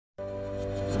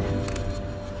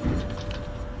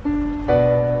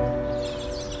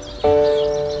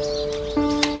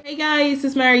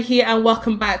is Mary here and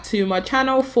welcome back to my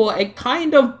channel for a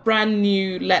kind of brand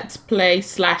new let's play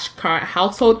slash current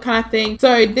household kind of thing.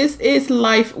 So this is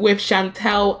Life with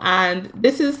Chantelle, and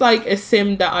this is like a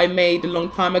sim that I made a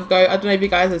long time ago. I don't know if you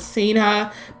guys have seen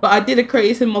her, but I did a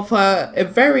creative sim of her a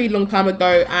very long time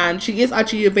ago, and she is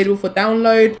actually available for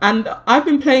download. And I've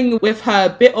been playing with her a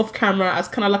bit off camera as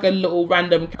kind of like a little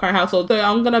random current household. So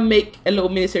I'm gonna make a little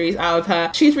mini series out of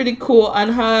her. She's really cool,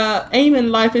 and her aim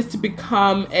in life is to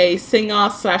become a singer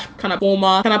slash kind of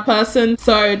performer kind of person.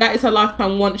 So that is her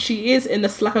lifetime want. She is in the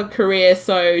slacker career,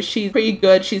 so she's pretty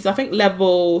good. She's I think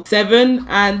level 7,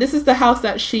 and this is the house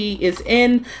that she is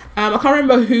in. I can't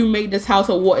remember who made this house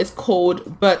or what it's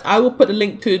called, but I will put the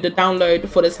link to the download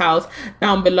for this house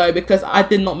down below because I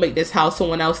did not make this house,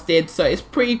 someone else did. So it's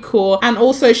pretty cool. And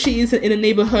also she is in the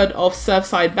neighborhood of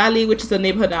Surfside Valley, which is the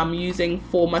neighborhood that I'm using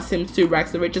for my Sims 2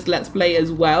 Rags to Riches Let's Play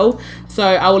as well. So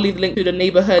I will leave the link to the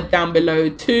neighborhood down below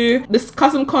too. This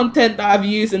custom content that I've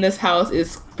used in this house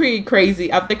is pretty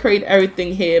crazy. I've decorated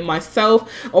everything here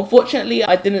myself. Unfortunately,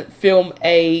 I didn't film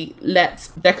a let's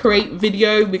decorate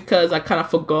video because I kind of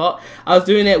forgot. I was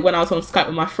doing it when I was on Skype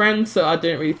with my friends, so I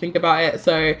didn't really think about it.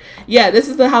 So yeah, this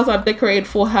is the house I've decorated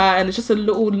for her, and it's just a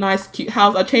little nice cute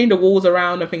house. I changed the walls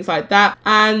around and things like that.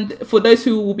 And for those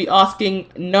who will be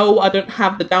asking, no, I don't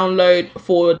have the download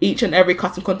for each and every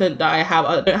custom content that I have.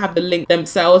 I don't have the link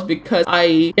themselves because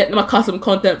I get my custom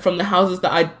content from the houses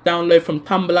that I download from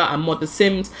Tumblr and Mod the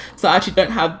Sims. So I actually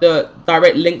don't have the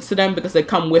direct links to them because they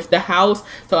come with the house.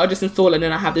 So I just install it, and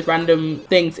then I have these random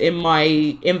things in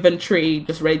my inventory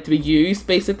just ready to be used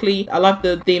basically. I love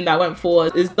the theme that I went for.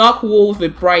 It's dark walls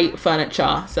with bright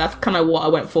furniture, so that's kind of what I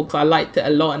went for because I liked it a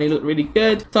lot and it looked really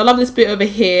good. So I love this bit over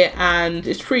here, and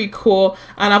it's pretty cool.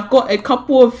 And I've got a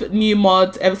couple of new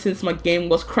mods ever since my game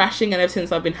was crashing, and ever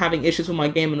since I've been having issues with my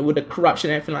game and with the corruption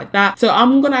and everything like that. So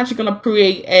I'm actually gonna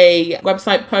create a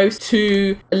website post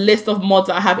to a list of mods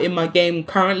that I have in my game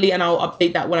currently, and I'll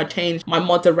update that when I change my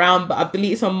mods around. But I've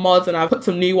deleted some mods and I've put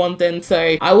some new ones in,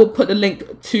 so I will put the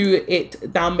link to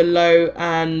it down below,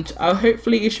 and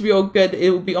hopefully it should be all good. It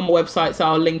will be on my website, so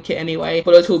I'll link it anyway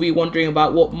for those who will be wondering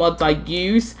about what mods I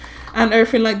use and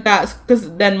everything like that,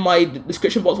 because then my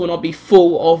description box will not be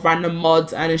full of random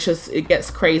mods and it gets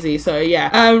crazy. So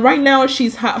yeah, right now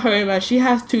she's at home and she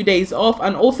has 2 days off.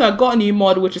 And also I got a new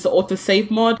mod, which is an auto save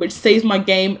mod, which saves my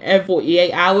game every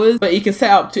 48 hours, but you can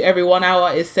set up to every 1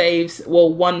 hour. It saves,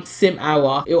 well, 1 sim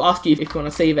hour. It will ask you if you want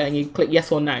to save it, and you click yes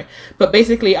or no. But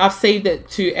basically I've saved it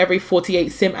to every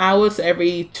 48 sim hours, so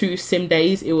every 2 sim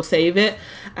days it will save it,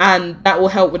 and that will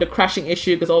help with the crashing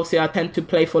issue because obviously I tend to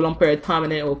play for a long period of time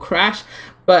and then it will crash.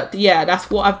 But yeah, that's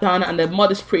what I've done, and the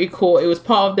mod is pretty cool. It was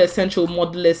part of the essential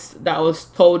mod list that I was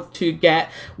told to get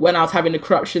when I was having the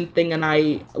corruption thing, and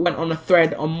I went on a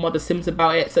thread on Mod the Sims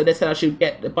about it. So they said I should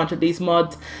get a bunch of these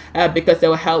mods because they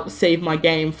will help save my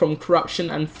game from corruption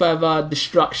and further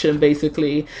destruction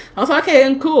basically. I was like, okay,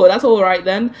 and cool, that's all right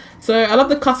then. So I love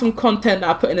the custom content that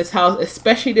I put in this house,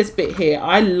 especially this bit here.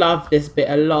 I love this bit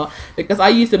a lot because I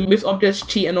use the moves objects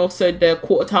cheat and also the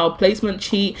quarter tile placement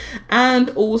cheat, and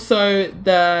also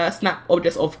the snap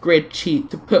objects off grid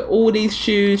cheat to put all these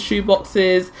shoes, shoe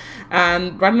boxes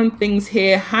and random things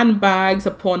here, handbags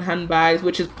upon handbags,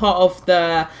 which is part of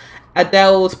the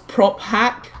Adele's prop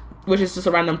hack, which is just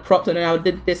a random props, and then I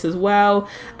did this as well,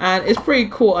 and it's pretty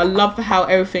cool. I love how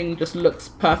everything just looks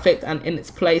perfect and in its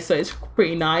place, so it's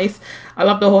pretty nice. I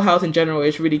love the whole house in general.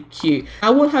 It's really cute. I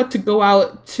want her to go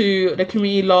out to the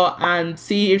community lot and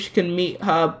see if she can meet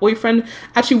her boyfriend.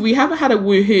 Actually, we haven't had a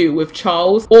woohoo with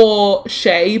Charles or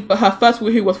Shay, but her first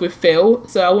woohoo was with Phil,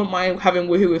 so I wouldn't mind having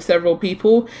woohoo with several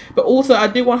people. But also I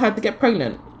do want her to get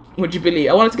pregnant. Would you believe?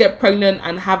 I wanted to get pregnant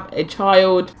and have a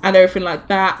child and everything like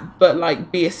that, but like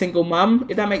be a single mum,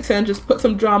 if that makes sense. Just put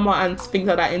some drama and things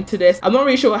like that into this. I'm not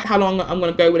really sure how long I'm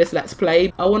gonna go with this let's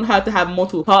play. I want her to have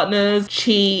multiple partners,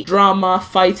 cheat, drama,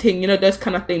 fighting, you know, those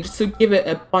kind of things, just to give it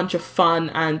a bunch of fun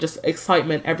and just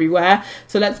excitement everywhere.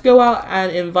 So let's go out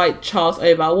and invite Charles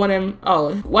over. I want him.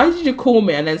 Oh, why did you call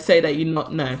me and then say that you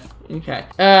not know? Okay,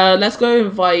 let's go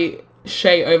invite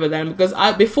Shay over then, because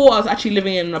before I was actually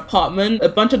living in an apartment. A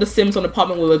bunch of the Sims on the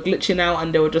apartment were glitching out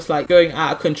and they were just like going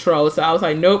out of control, so I was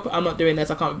like, nope, I'm not doing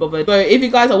this, I can't be bothered. So if you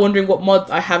guys are wondering what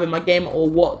mods I have in my game or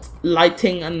what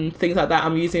lighting and things like that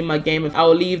I'm using in my game,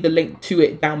 I'll leave the link to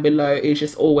it down below. It's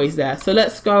just always there. So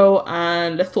let's go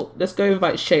and let's go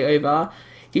invite Shay over.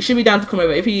 He should be down to come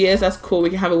over. If he is, that's cool.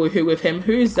 We can have a woohoo with him.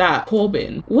 Who's that?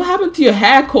 Corbin. What happened to your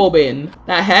hair, Corbin?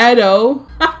 That hair though.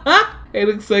 It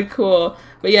looks so cool.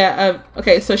 But yeah,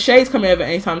 okay, so Shay's coming over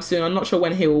anytime soon. I'm not sure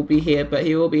when he will be here, but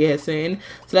he will be here soon.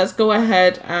 So let's go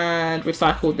ahead and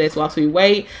recycle this whilst we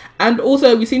wait. And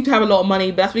also, we seem to have a lot of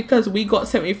money, but that's because we got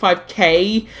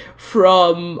 75k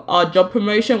from our job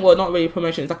promotion. Well, not really a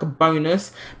promotion, it's like a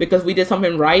bonus because we did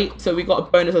something right. So we got a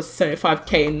bonus of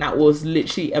 75k, and that was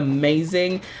literally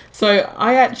amazing. So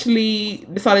I actually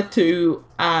decided to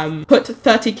put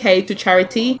 30k to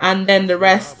charity, and then the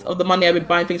rest of the money I've been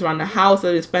buying things around the house.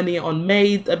 I've been spending it on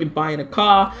maids, I've been buying a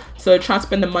car, so trying to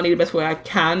spend the money the best way I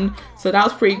can. So that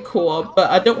was pretty cool, but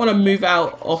I don't want to move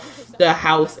out of the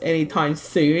house anytime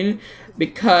soon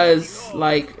because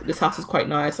like this house is quite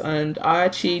nice, and I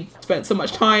actually spent so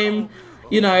much time,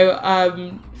 you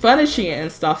know, furnishing it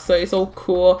and stuff, so it's all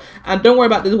cool. And don't worry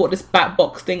about this, what this bat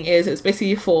box thing is. It's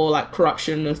basically for like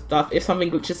corruption and stuff. If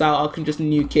something glitches out, I can just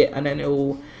nuke it and then it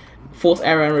will force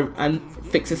error and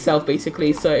fix itself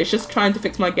basically. So it's just trying to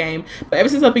fix my game. But ever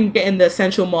since I've been getting the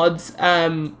essential mods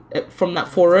from that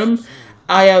forum,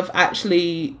 I have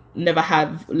actually never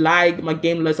had lag. My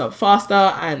game loads up faster,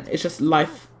 and it's just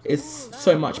life is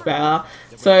so much better.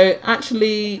 So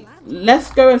actually,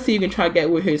 let's go and see if we can try to get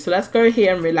Woohoo. So let's go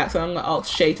here and relax, and I'm going to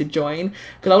ask Shay to join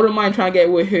because I wouldn't mind trying to get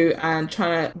Woohoo and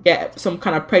trying to get some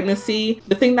kind of pregnancy.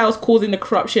 The thing that was causing the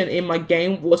corruption in my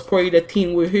game was probably the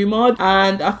Teen Woohoo mod,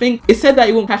 and I think it said that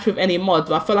it won't crash with any mods,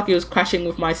 but I feel like it was crashing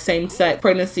with my same-sex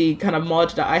pregnancy kind of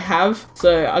mod that I have.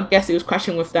 So I guess it was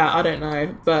crashing with that, I don't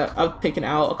know, but I've taken it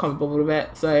out, I can't be bothered with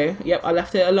it. So yep, I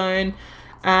left it alone.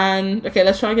 And okay,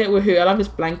 let's try and get Woohoo. I love this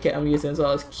blanket I'm using as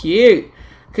well, it's cute.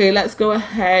 Okay, let's go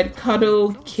ahead,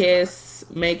 cuddle, kiss,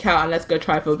 make out, and let's go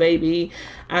try for a baby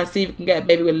and see if we can get a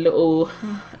baby with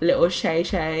little Shay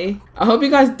Shay. I hope you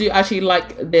guys do actually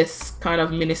like this kind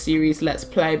of mini series let's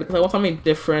play, because I want something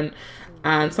different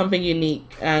and something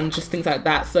unique and just things like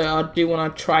that. So I do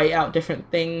want to try out different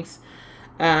things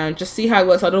and just see how it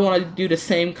works. I don't want to do the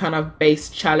same kind of base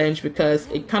challenge because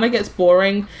it kind of gets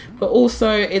boring, but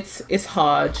also it's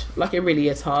hard. Like, it really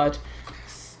is hard.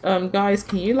 Guys,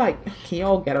 can you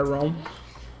all get a room?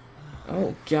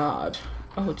 Oh god.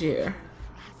 Oh dear.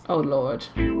 Oh lord.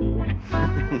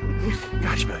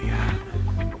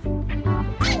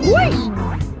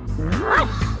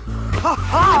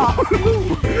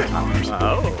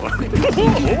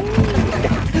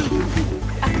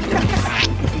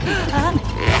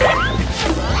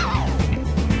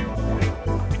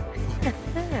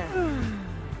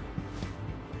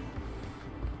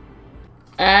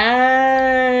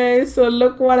 Hey, so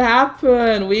look what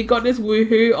happened. We got this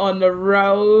Woohoo on the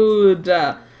road.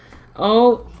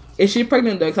 Oh, is she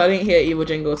pregnant though? Because I didn't hear evil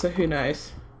jingle, so who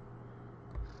knows?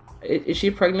 Is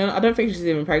she pregnant? I don't think she's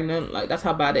even pregnant. Like, that's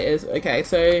how bad it is. Okay,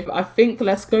 so I think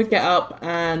let's go get up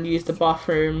and use the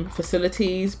bathroom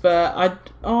facilities.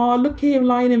 But oh, look at him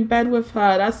lying in bed with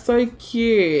her. That's so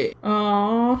cute.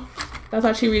 Oh, that's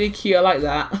actually really cute. I like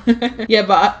that. Yeah,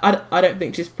 but I don't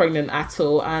think she's pregnant at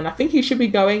all. And I think he should be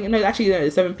going. No, actually, no,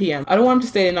 it's 7 p.m. I don't want him to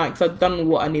stay the night because I've done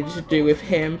what I needed to do with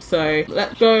him. So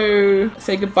let's go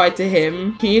say goodbye to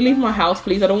him. Can you leave my house,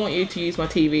 please? I don't want you to use my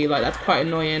TV. Like, that's quite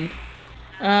annoying.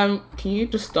 Can you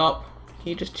just stop? Can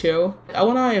you just chill? I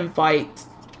want to invite,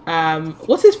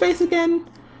 what's his face again?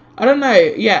 I don't know.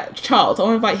 Yeah, Charles. I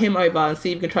want to invite him over and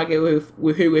see if we can try to get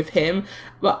Woohoo with him.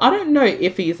 But I don't know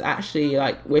if he's actually,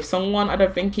 like, with someone. I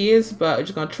don't think he is, but I'm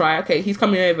just going to try. Okay, he's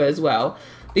coming over as well.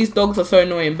 These dogs are so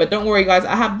annoying. But don't worry, guys.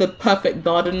 I have the perfect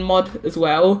garden mod as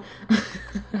well.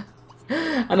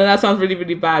 I know that sounds really,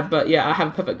 really bad, but yeah, I have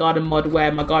a perfect garden mod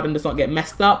where my garden does not get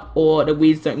messed up or the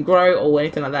weeds don't grow or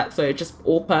anything like that. So it's just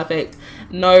all perfect.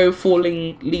 No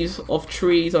falling leaves off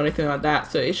trees or anything like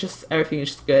that. So it's just, everything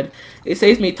is just good. It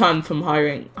saves me time from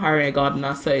hiring a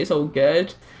gardener, so it's all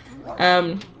good.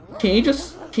 Can you,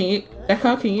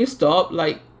 Becca, can you stop?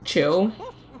 Like, chill.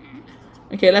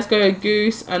 Okay, let's go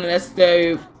Goose and let's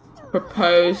go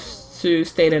propose to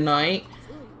stay the night.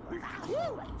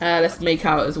 Let's make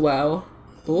out as well.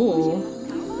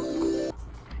 Ooh.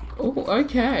 Oh,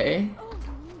 okay.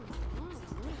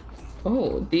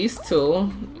 Oh, these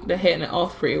two, they're hitting it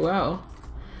off pretty well.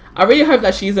 I really hope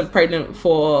that she isn't pregnant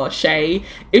for Shay.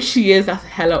 If she is, that's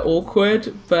hella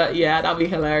awkward. But yeah, that'd be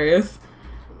hilarious.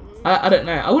 I don't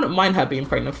know. I wouldn't mind her being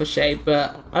pregnant for Shay,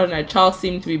 but I don't know. Charles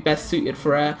seemed to be best suited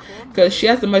for her because she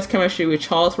has the most chemistry with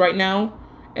Charles right now.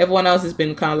 Everyone else has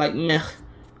been kind of like meh.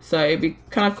 So it'd be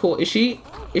kind of cool. Is she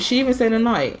even staying the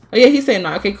night? Oh yeah, he's staying the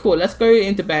night. Okay, cool. Let's go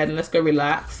into bed and let's go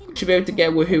relax. Should be able to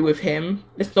get Woohoo with him.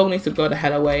 This dog needs to go the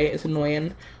hell away. It's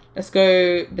annoying. Let's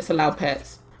go disallow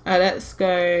pets. Let's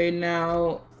go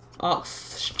now.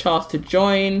 Ask Charles to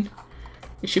join.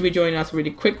 He should be joining us really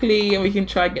quickly and we can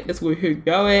try and get this Woohoo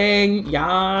going.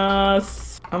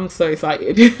 Yes. I'm so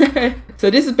excited. So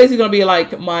this is basically gonna be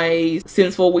like my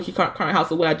Sims 4 wiki current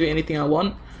house where I do anything I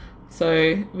want. So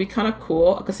it'd be kind of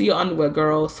cool. I can see your underwear,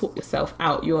 girl. Sort yourself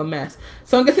out. You're a mess.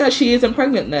 So I'm guessing that she isn't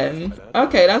pregnant then.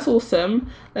 Okay, that's awesome.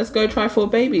 Let's go try for a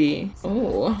baby.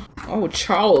 Oh,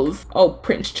 Charles. Oh,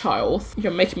 Prince Charles.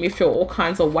 You're making me feel all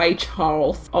kinds of way,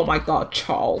 Charles. Oh my God,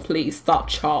 Charles. Please stop,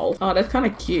 Charles. Oh, that's kind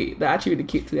of cute. They're actually really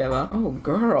cute together. Oh,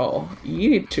 girl. You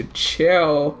need to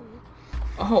chill.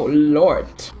 Oh, Lord.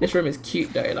 This room is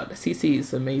cute though. Like the CC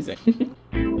is amazing.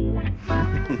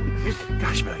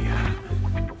 Gosh, Amelia.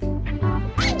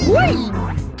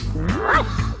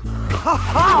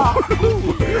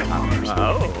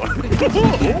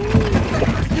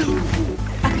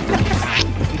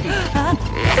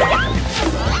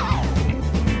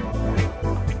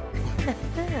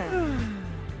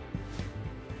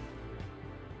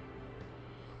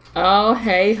 Oh,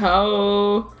 hey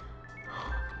ho.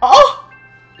 Oh!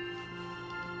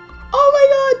 Oh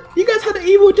my God! You guys heard the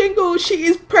evil jingle. She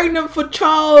is pregnant for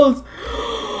Charles.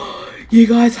 You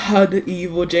guys heard the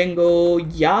evil jingle.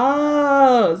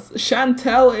 Yes!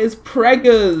 Chantelle is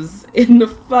preggers in the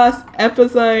first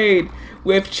episode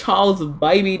with Charles'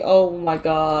 baby. Oh my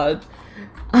God.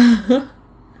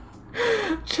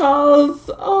 Charles,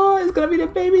 oh, is gonna be the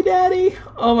baby daddy.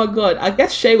 Oh my God. I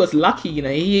guess Shay was lucky, you know.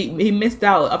 He missed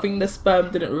out. I think the sperm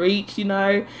didn't reach, you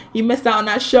know. He missed out on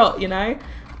that shot, you know.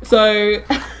 So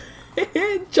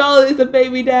Charles is the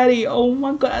baby daddy. Oh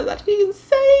my God, that's actually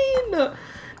insane.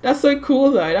 That's so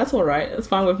cool though. That's alright. That's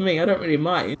fine with me. I don't really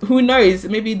mind. Who knows?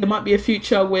 Maybe there might be a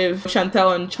future with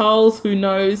Chantelle and Charles. Who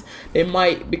knows? They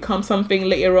might become something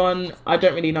later on. I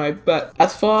don't really know. But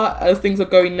as far as things are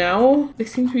going now, they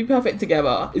seem to be perfect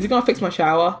together. Is he gonna fix my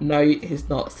shower? No, he's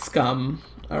not. Scum.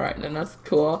 Alright, then that's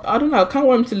cool. I don't know. I kind of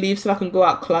want him to leave so I can go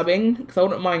out clubbing. Because I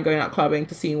wouldn't mind going out clubbing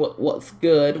to see what's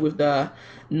good with the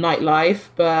nightlife.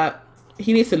 But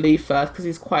he needs to leave first because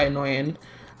he's quite annoying.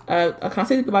 Can I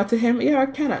say goodbye to him? Yeah, I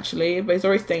can actually, but he's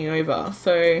already staying over.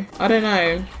 So, I don't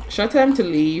know. Should I tell him to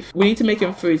leave? We need to make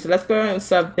him food, so let's go and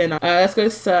serve dinner. Let's go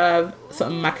serve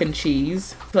some mac and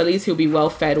cheese. So at least he'll be well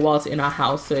fed whilst in our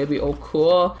house, so it'll be all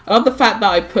cool. I love the fact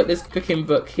that I put this cooking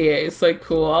book here. It's so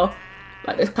cool.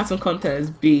 Like, this custom content is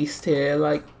beast here.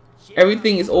 Like,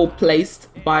 everything is all placed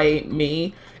by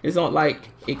me. It's not like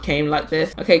it came like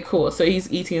this. Okay, cool. So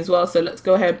he's eating as well. So let's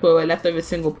go ahead and put a leftover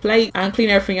single plate and clean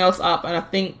everything else up. And I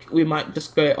think we might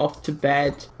just go off to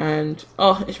bed. And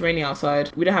oh, it's raining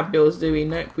outside. We don't have bills, do we?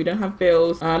 Nope, we don't have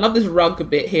bills. I love this rug a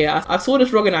bit here. I saw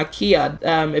this rug in IKEA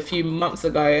a few months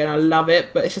ago and I love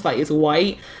it, but it's just like it's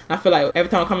white. And I feel like every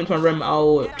time I come into my room,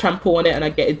 I'll trample on it and I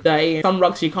get it dirty. And some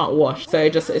rugs you can't wash, so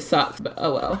it sucks. But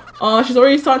oh well. Oh, she's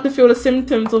already starting to feel the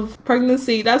symptoms of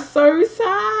pregnancy. That's so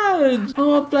sad.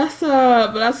 Oh, bless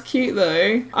her. But that's cute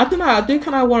though. I don't know, I do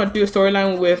kind of want to do a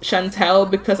storyline with Chantelle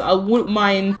because I wouldn't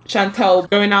mind Chantelle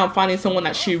going out and finding someone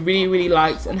that she really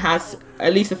likes and has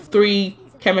at least a 3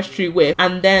 chemistry with,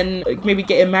 and then maybe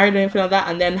getting married or anything like that,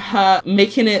 and then her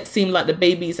making it seem like the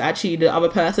baby is actually the other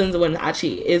person's when it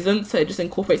actually isn't, so it just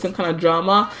incorporates some kind of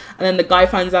drama, and then the guy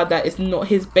finds out that it's not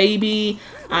his baby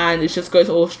and it just goes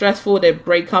all stressful, they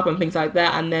break up and things like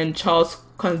that, and then Charles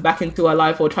comes back into her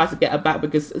life or tries to get her back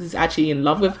because he's actually in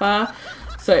love with her.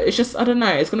 So it's just, I don't know,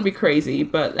 it's gonna be crazy,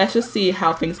 but let's just see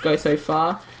how things go so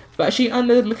far. But is she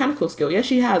under mechanical skill? Yes,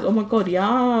 she has. Oh my God,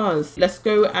 yes. Let's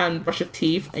go and brush your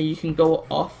teeth and you can go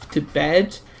off to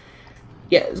bed.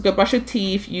 Yeah, let's go brush your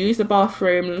teeth, use the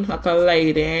bathroom like a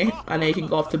lady, and then you can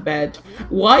go off to bed.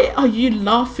 Why are you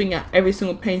laughing at every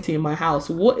single painting in my house?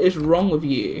 What is wrong with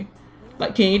you?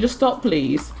 Like, can you just stop,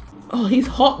 please? Oh, he's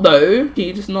hot though. Can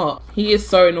you just not? He is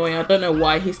so annoying. I don't know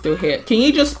why he's still here. Can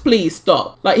you just please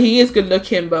stop? Like, he is good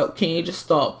looking, but can you just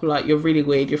stop? Like, you're really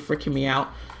weird. You're freaking me out.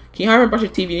 Can you hurry and brush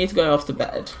your teeth? You need to go off to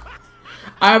bed.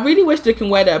 I really wish they can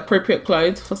wear the appropriate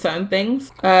clothes for certain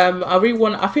things. I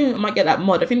think I might get that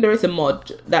mod. I think there is a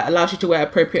mod that allows you to wear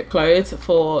appropriate clothes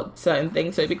for certain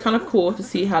things. So it'd be kind of cool to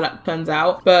see how that turns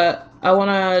out. But I want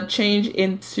to change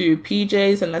into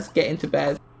PJs and let's get into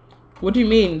bed. What do you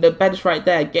mean? The bed is right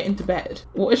there. Get into bed.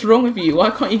 What is wrong with you? Why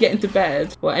can't you get into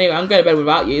bed? Well, anyway, I'm going to bed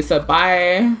without you. So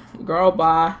bye. Girl,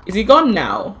 bye. Is he gone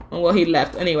now? Oh, well, he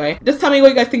left. Anyway, just tell me what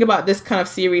you guys think about this kind of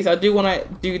series. I do want to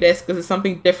do this because it's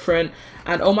something different.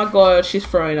 And oh my God, she's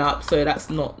throwing up. So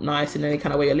that's not nice in any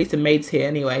kind of way. At least the maid's here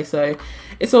anyway. So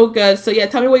it's all good. So yeah,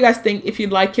 tell me what you guys think, if you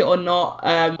like it or not.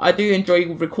 I do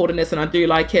enjoy recording this and I do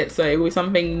like it. So it will be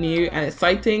something new and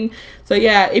exciting. So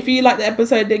yeah, if you like the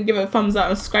episode, then give it a thumbs up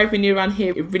and subscribe if you're new around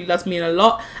here. It really does mean a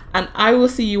lot. And I will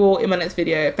see you all in my next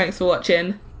video. Thanks for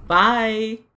watching. Bye.